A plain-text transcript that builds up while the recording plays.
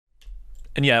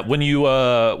And yeah, when you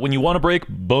want to break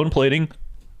bone plating,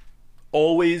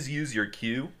 always use your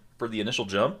Q for the initial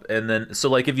jump, and then so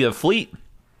like if you have fleet,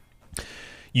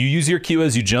 you use your Q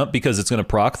as you jump because it's gonna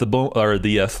proc the bone or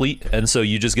the fleet, and so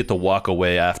you just get to walk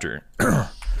away after.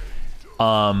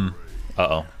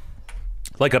 Uh-oh.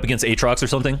 Like up against Aatrox or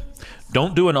something.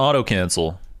 Don't do an auto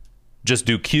cancel. Just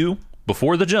do Q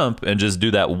before the jump and just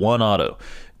do that one auto.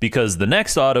 Because the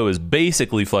next auto is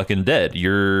basically fucking dead.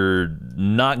 You're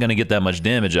not gonna get that much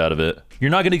damage out of it. You're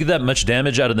not gonna get that much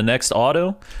damage out of the next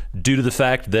auto due to the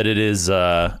fact that it is,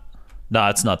 nah,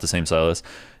 it's not the same Silas.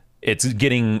 It's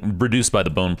getting reduced by the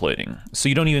bone plating. So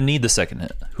you don't even need the second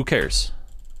hit. Who cares?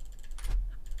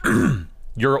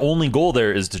 Your only goal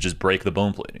there is to just break the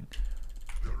bone plating.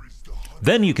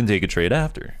 Then you can take a trade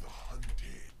after.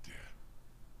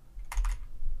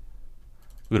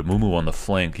 Look at Mumu on the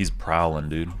flank. He's prowling,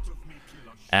 dude.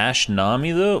 Ash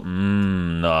Nami, though?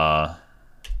 Nah.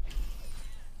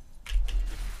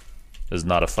 This is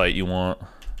not a fight you want.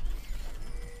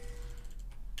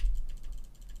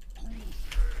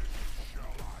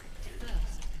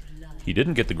 He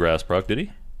didn't get the grass proc, did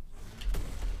he?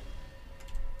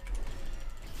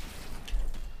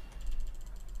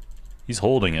 He's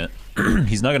holding it.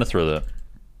 He's not gonna throw that.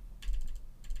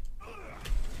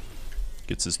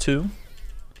 Gets his 2.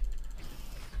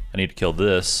 I need to kill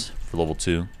this for level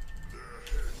 2.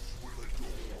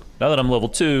 Now that I'm level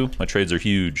 2, my trades are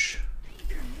huge.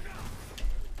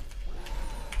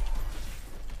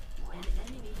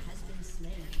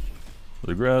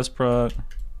 The grass proc.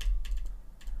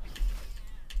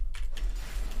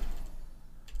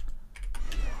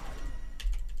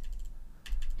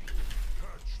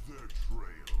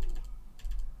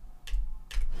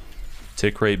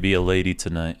 Tick rate be a lady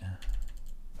tonight.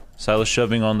 Silas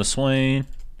shoving on the Swain.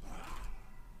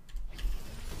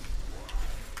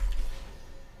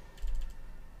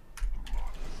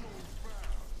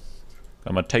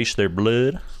 I'm gonna taste their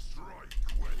blood.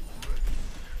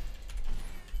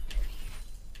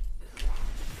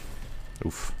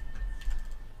 Oof.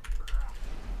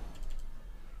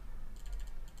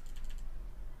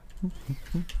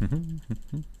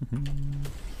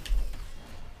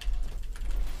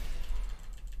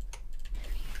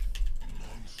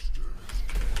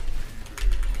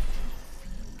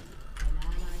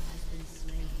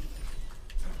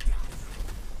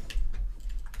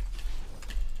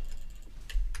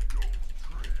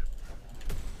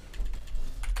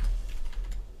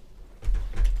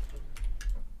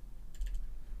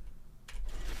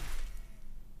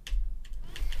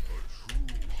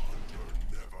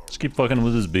 Keep fucking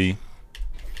with his B.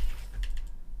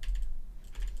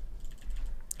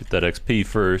 Get that XP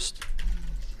first.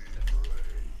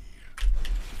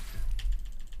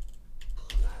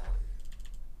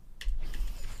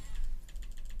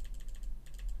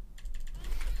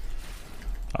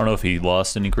 I don't know if he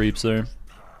lost any creeps there,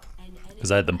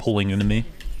 because I had them pulling into me.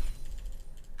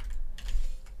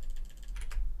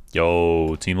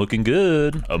 Yo, team looking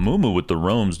good. Amumu with the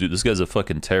roams, dude. This guy's a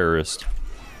fucking terrorist.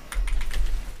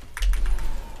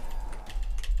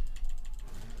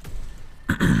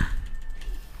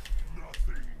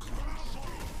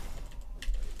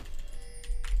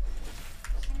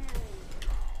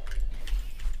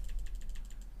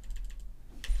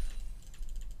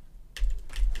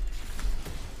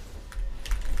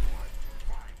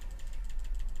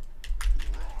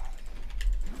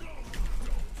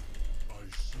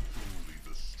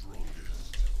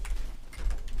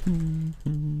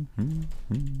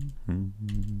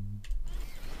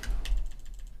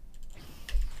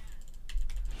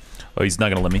 Oh, he's not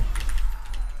gonna let me.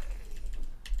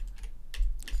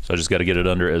 So I just gotta get it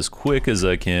under as quick as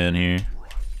I can here.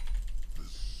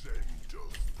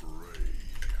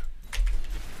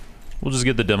 We'll just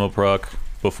get the demo proc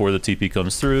before the TP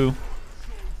comes through.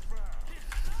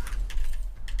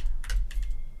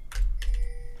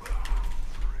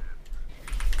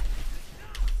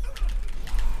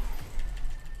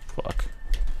 Fuck.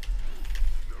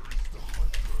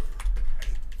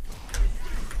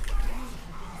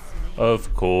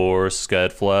 Of course,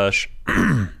 Scat Flash.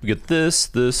 We get this.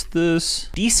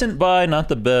 Decent buy, not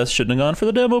the best. Shouldn't have gone for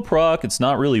the demo proc. It's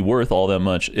not really worth all that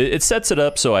much. It sets it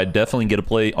up so I definitely get a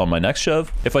play on my next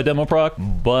shove if I demo proc,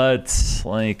 but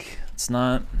like, it's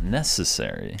not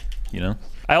necessary, you know?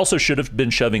 I also should have been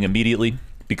shoving immediately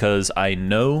because I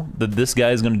know that this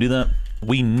guy is gonna do that.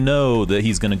 We know that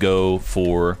he's gonna go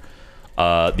for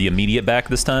the immediate back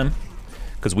this time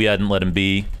because we hadn't let him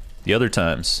be the other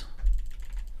times.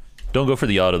 Don't go for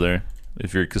the auto there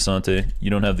if you're Cassante. You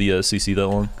don't have the CC that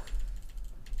long.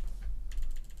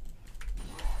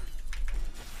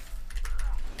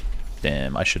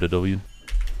 Damn, I should have W'd.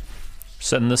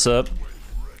 Setting this up.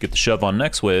 Get the shove on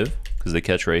next wave, because they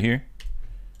catch right here.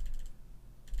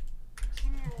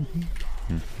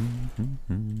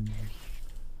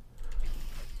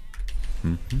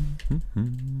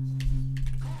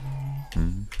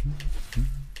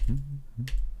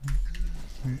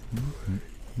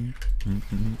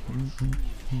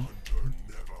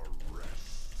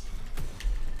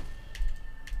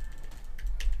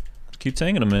 Keep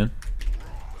tanking him, man.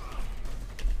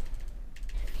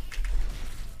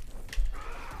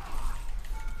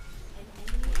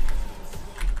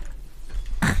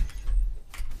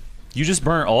 You just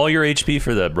burnt all your HP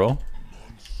for that, bro.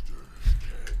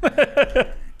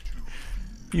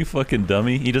 You fucking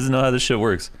dummy. He doesn't know how this shit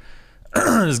works.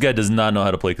 This guy does not know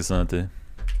how to play Cassante.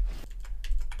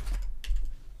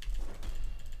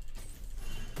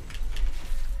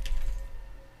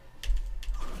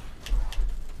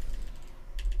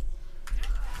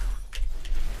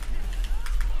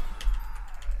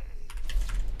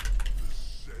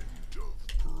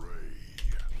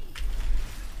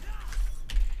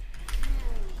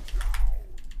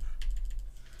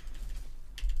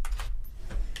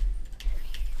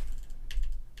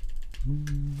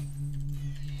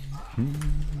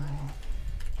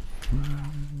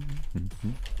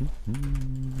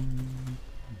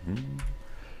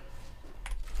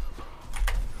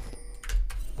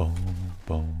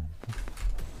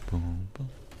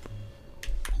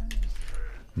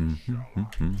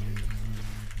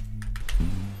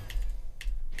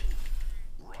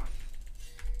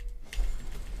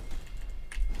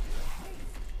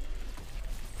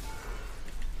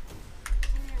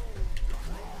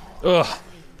 Ugh.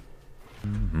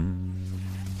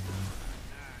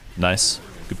 Nice.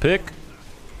 Good pick.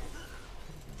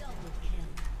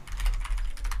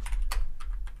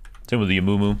 Same with the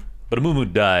Amumu. But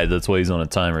Amumu died, that's why he's on a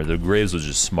timer. The Graves was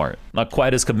just smart. Not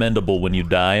quite as commendable when you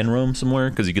die in Rome somewhere,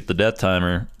 because you get the death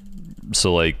timer.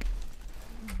 So, like,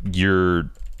 you're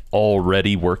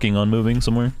already working on moving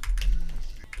somewhere.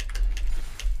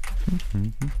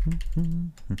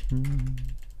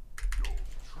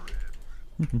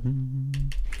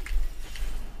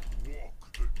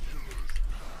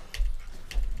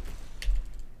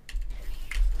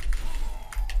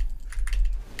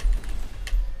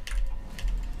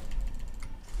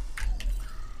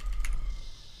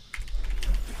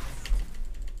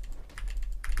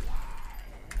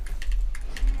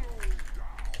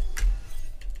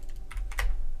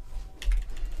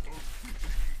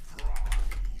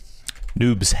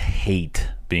 Noobs hate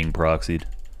being proxied.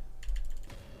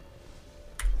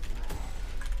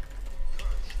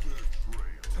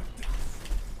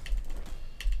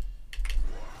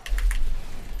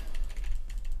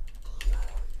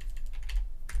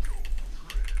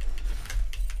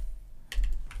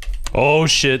 Oh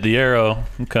shit, the arrow.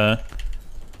 Okay.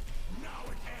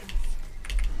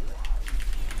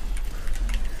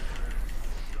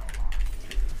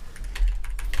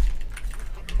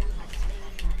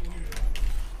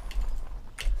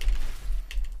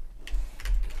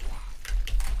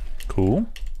 Cool.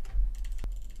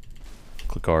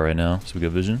 Click R right now so we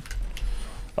get vision.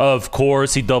 Of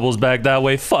course he doubles back that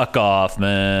way. Fuck off,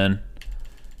 man.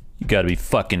 You gotta be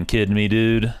fucking kidding me,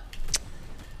 dude.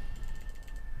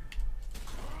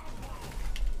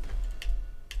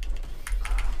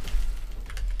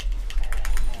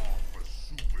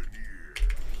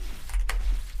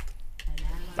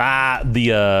 Ah,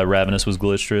 the Ravenous was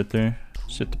glitched right there.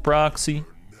 Shit, the proxy.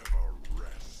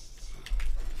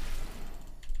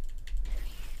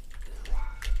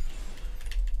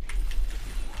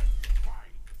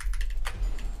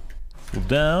 Move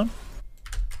down.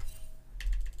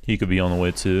 He could be on the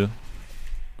way too.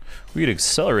 We get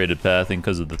accelerated pathing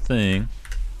because of the thing.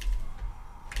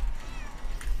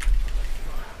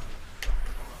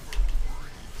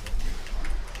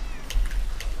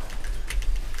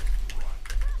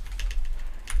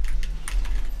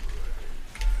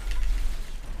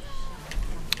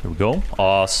 Here we go.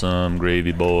 Awesome,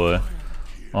 gravy boy.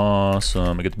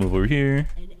 Awesome. I get to move over here.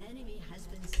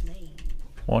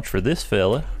 Watch for this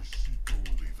fella.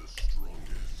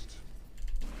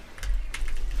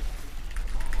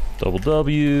 Double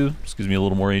W. Just gives me a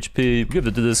little more HP. Give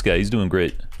it to this guy. He's doing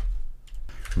great.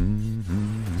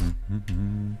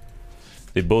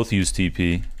 They both use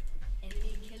TP.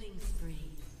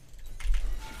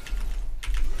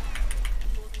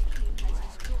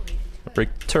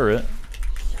 Break the turret.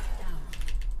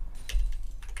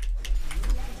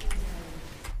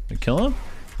 They kill him?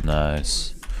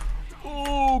 Nice.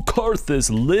 Oh, Karth is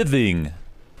living.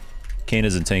 Kayn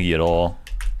isn't tanky at all.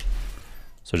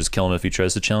 So just kill him if he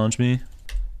tries to challenge me.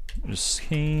 Just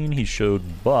Kayn, he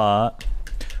showed bot.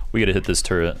 We gotta hit this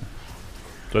turret.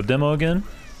 Do I have demo again?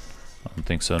 I don't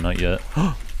think so, not yet.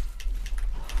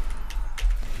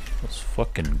 Let's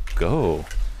fucking go.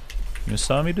 You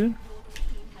saw me, dude?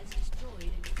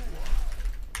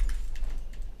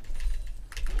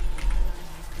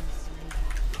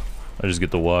 I just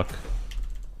get to walk.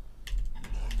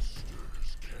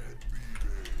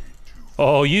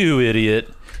 Oh, you idiot.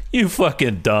 You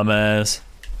fucking dumbass.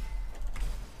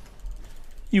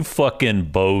 You fucking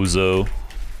bozo.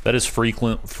 That is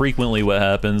frequently what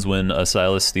happens when a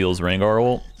Sylas steals rengar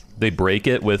ult. They break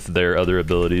it with their other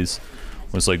abilities.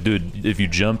 It's like, dude, if you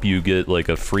jump, you get like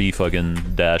a free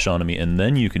fucking dash onto me, and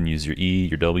then you can use your E,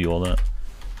 your W, all that.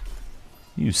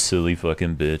 You silly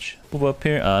fucking bitch. Move up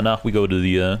here. Nah, we go to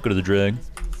the drag.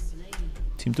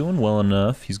 Team doing well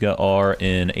enough. He's got R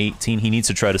in 18. He needs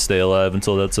to try to stay alive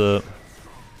until that's up.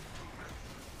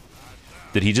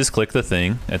 Did he just click the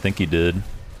thing? I think he did.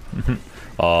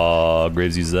 Aw,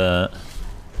 Graves used that.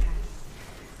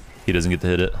 He doesn't get to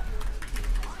hit it.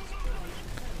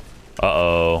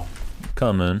 Uh-oh.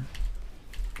 Coming.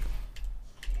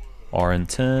 R in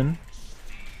 10.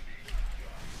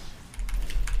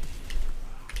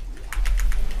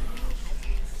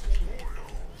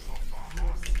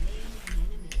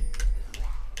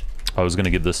 I was gonna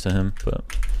give this to him, but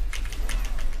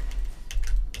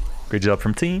great job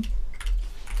from team.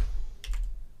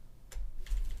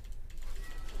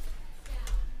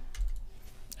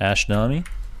 Ash Nami.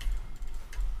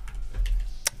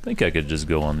 I think I could just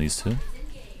go on these two.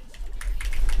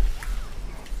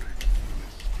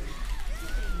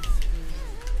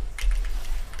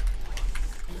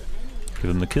 Give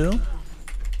him the kill.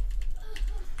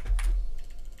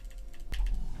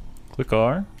 Click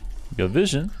R. We got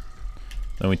vision.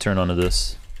 Then we turn onto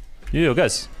this. Yo,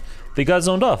 guys. They got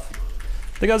zoned off.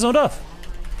 They got zoned off.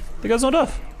 They got zoned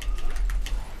off.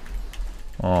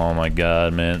 Oh my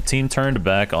god, man. Team turned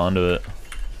back onto it.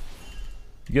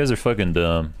 You guys are fucking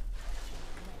dumb.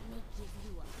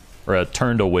 Or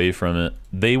turned away from it.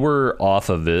 They were off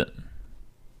of it.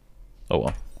 Oh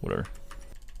well, whatever.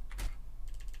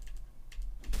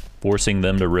 Forcing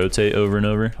them to rotate over and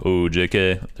over. Oh,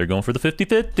 JK. They're going for the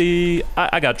 50-50.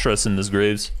 I got trust in this,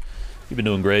 Graves. You've been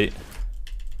doing great.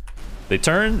 They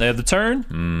turn? They have the turn?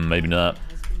 Maybe not.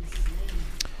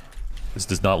 This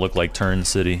does not look like Turn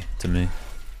City to me.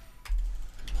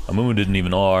 Amumu didn't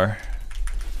even R.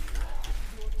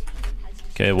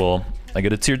 Okay, well, I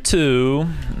get a tier 2,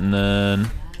 and then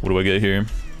what do I get here?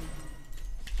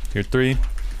 Tier 3.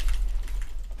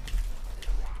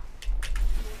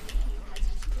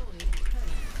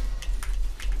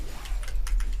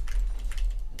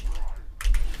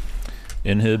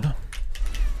 Inhib.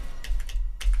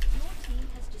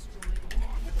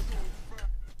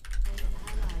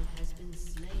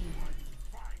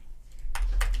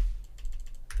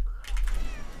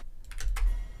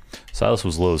 Sylas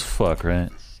was low as fuck, right?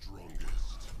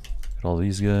 Got all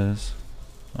these guys.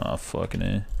 Aw, fucking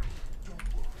A.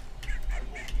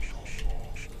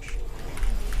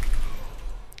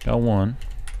 Got one.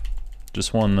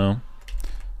 Just one, though.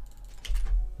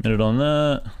 Minute on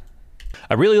that.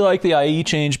 I really like the IE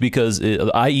change because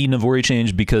the IE Navori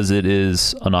change because it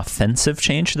is an offensive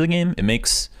change to the game. It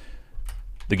makes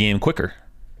the game quicker.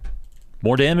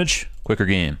 More damage, quicker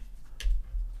game.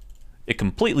 It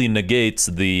completely negates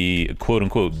the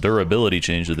quote-unquote durability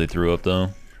change that they threw up, though.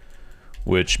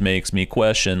 Which makes me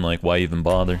question, like, why even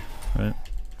bother, right?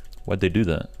 Why'd they do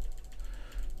that?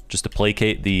 Just to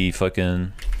placate the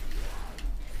fucking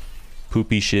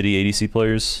poopy, shitty ADC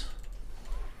players?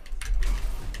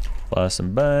 Blast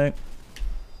them back.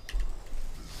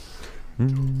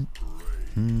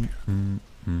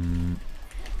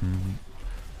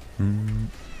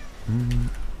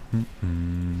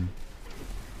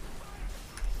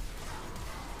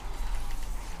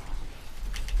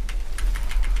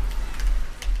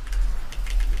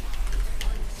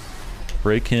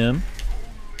 Break him.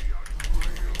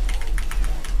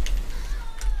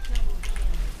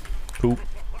 Cool.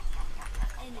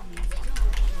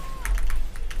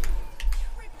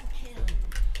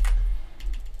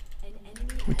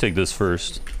 We take this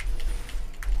first.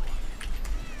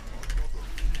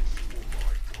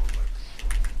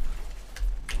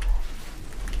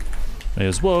 May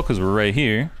as well, because we're right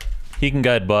here. He can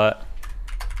guide bot.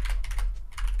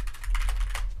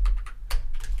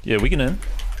 Yeah, we can end.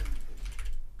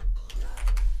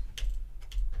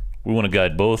 We want to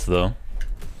guide both, though.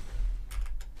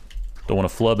 Don't want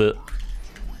to flub it.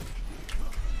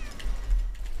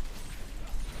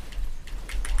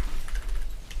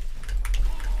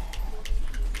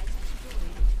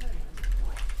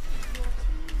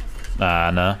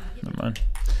 Ah, nah. Never mind.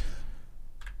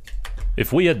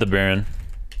 If we had the Baron,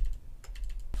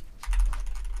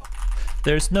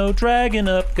 There's no dragon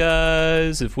up,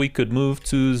 guys. If we could move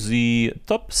to the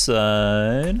top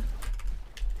side.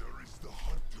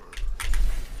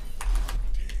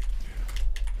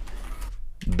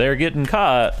 They're getting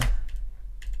caught.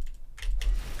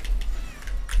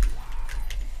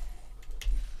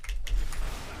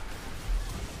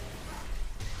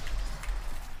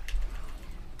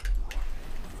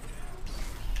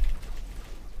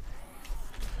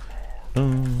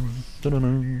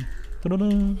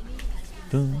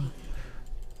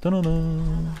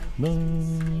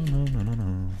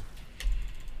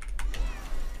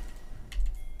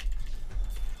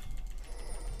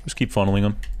 Just keep funneling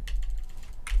them.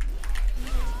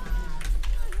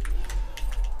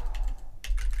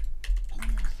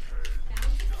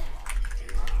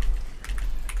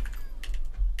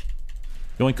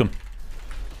 Yoink them.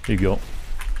 There you go.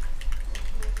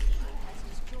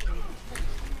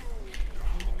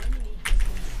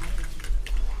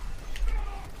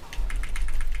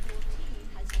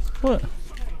 What?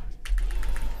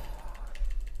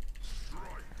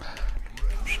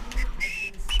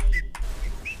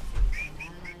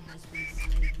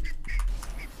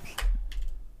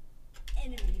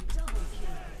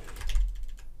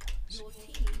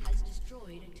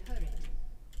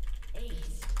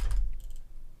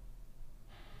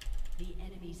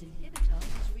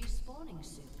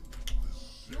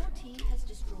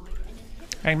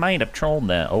 I might have trolled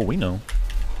that. Oh, we know.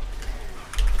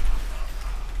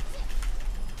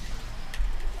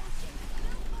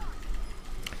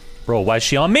 Bro, why is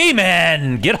she on me,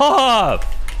 man? Get off!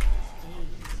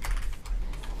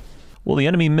 Well, the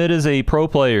enemy mid is a pro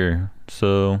player,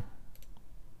 so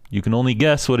you can only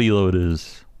guess what elo it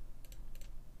is.